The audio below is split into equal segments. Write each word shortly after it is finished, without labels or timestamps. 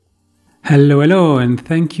Hello, and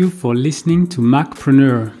thank you for listening to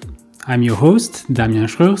Macpreneur. I'm your host, Damien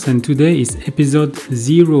Schreurs, and today is episode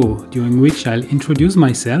 0, during which I'll introduce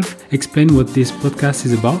myself, explain what this podcast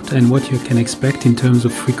is about, and what you can expect in terms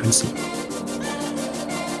of frequency.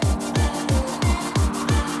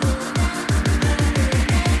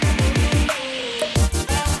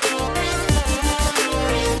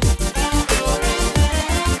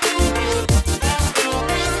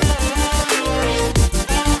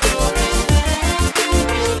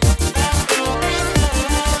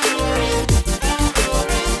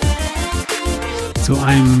 So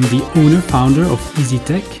I'm the owner-founder of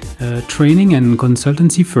EasyTech, a training and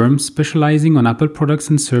consultancy firm specializing on Apple products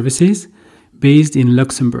and services based in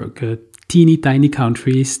Luxembourg, a teeny tiny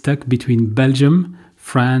country stuck between Belgium,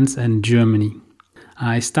 France and Germany.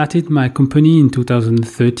 I started my company in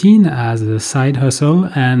 2013 as a side hustle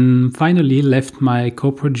and finally left my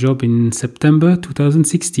corporate job in September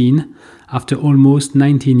 2016 after almost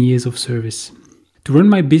 19 years of service. To run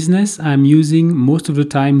my business, I'm using most of the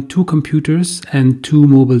time 2 computers and 2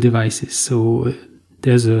 mobile devices. So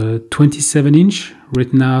there's a 27-inch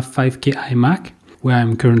Retina 5K iMac, where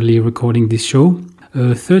I'm currently recording this show,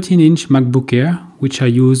 a 13-inch MacBook Air, which I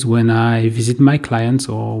use when I visit my clients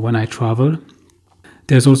or when I travel.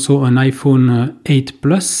 There's also an iPhone 8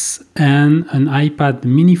 Plus and an iPad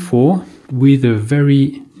Mini 4 with a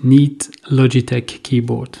very neat Logitech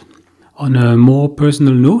keyboard. On a more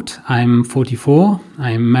personal note, I'm 44,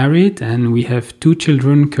 I'm married, and we have 2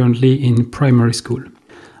 children currently in primary school.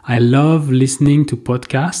 I love listening to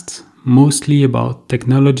podcasts, mostly about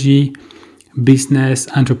technology, business,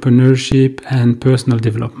 entrepreneurship, and personal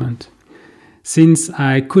development. Since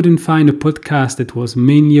I couldn't find a podcast that was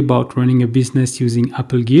mainly about running a business using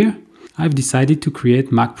Apple gear, I've decided to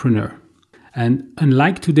create Macpreneur. And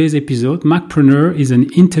unlike today's episode, Macpreneur is an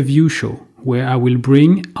interview show where I will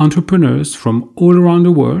bring entrepreneurs from all around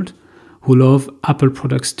the world who love Apple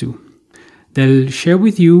products too. They'll share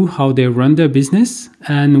with you how they run their business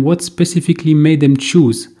and what specifically made them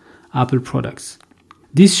choose Apple products.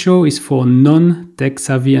 This show is for non-tech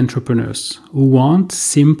savvy entrepreneurs who want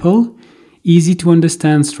simple, easy to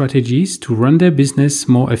understand strategies to run their business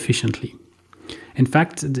more efficiently. In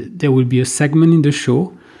fact, there will be a segment in the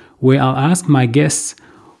show where I'll ask my guests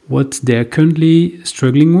what they're currently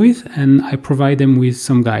struggling with, and I provide them with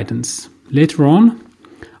some guidance. Later on,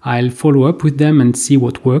 I'll follow up with them and see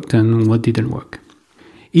what worked and what didn't work.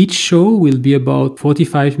 Each show will be about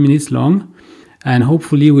 45 minutes long and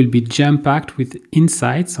hopefully will be jam-packed with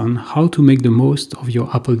insights on how to make the most of your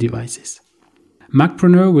Apple devices.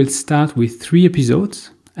 Macpreneur will start with 3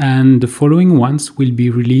 episodes, and the following ones will be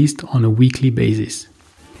released on a weekly basis.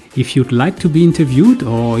 If you'd like to be interviewed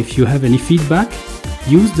or if you have any feedback,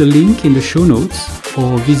 use the link in the show notes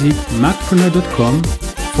or visit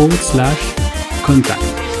macpreneur.com/contact.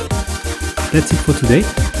 That's it for today,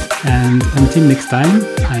 and until next time,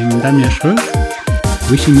 I'm Damien Schreurs,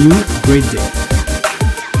 wishing you a great day.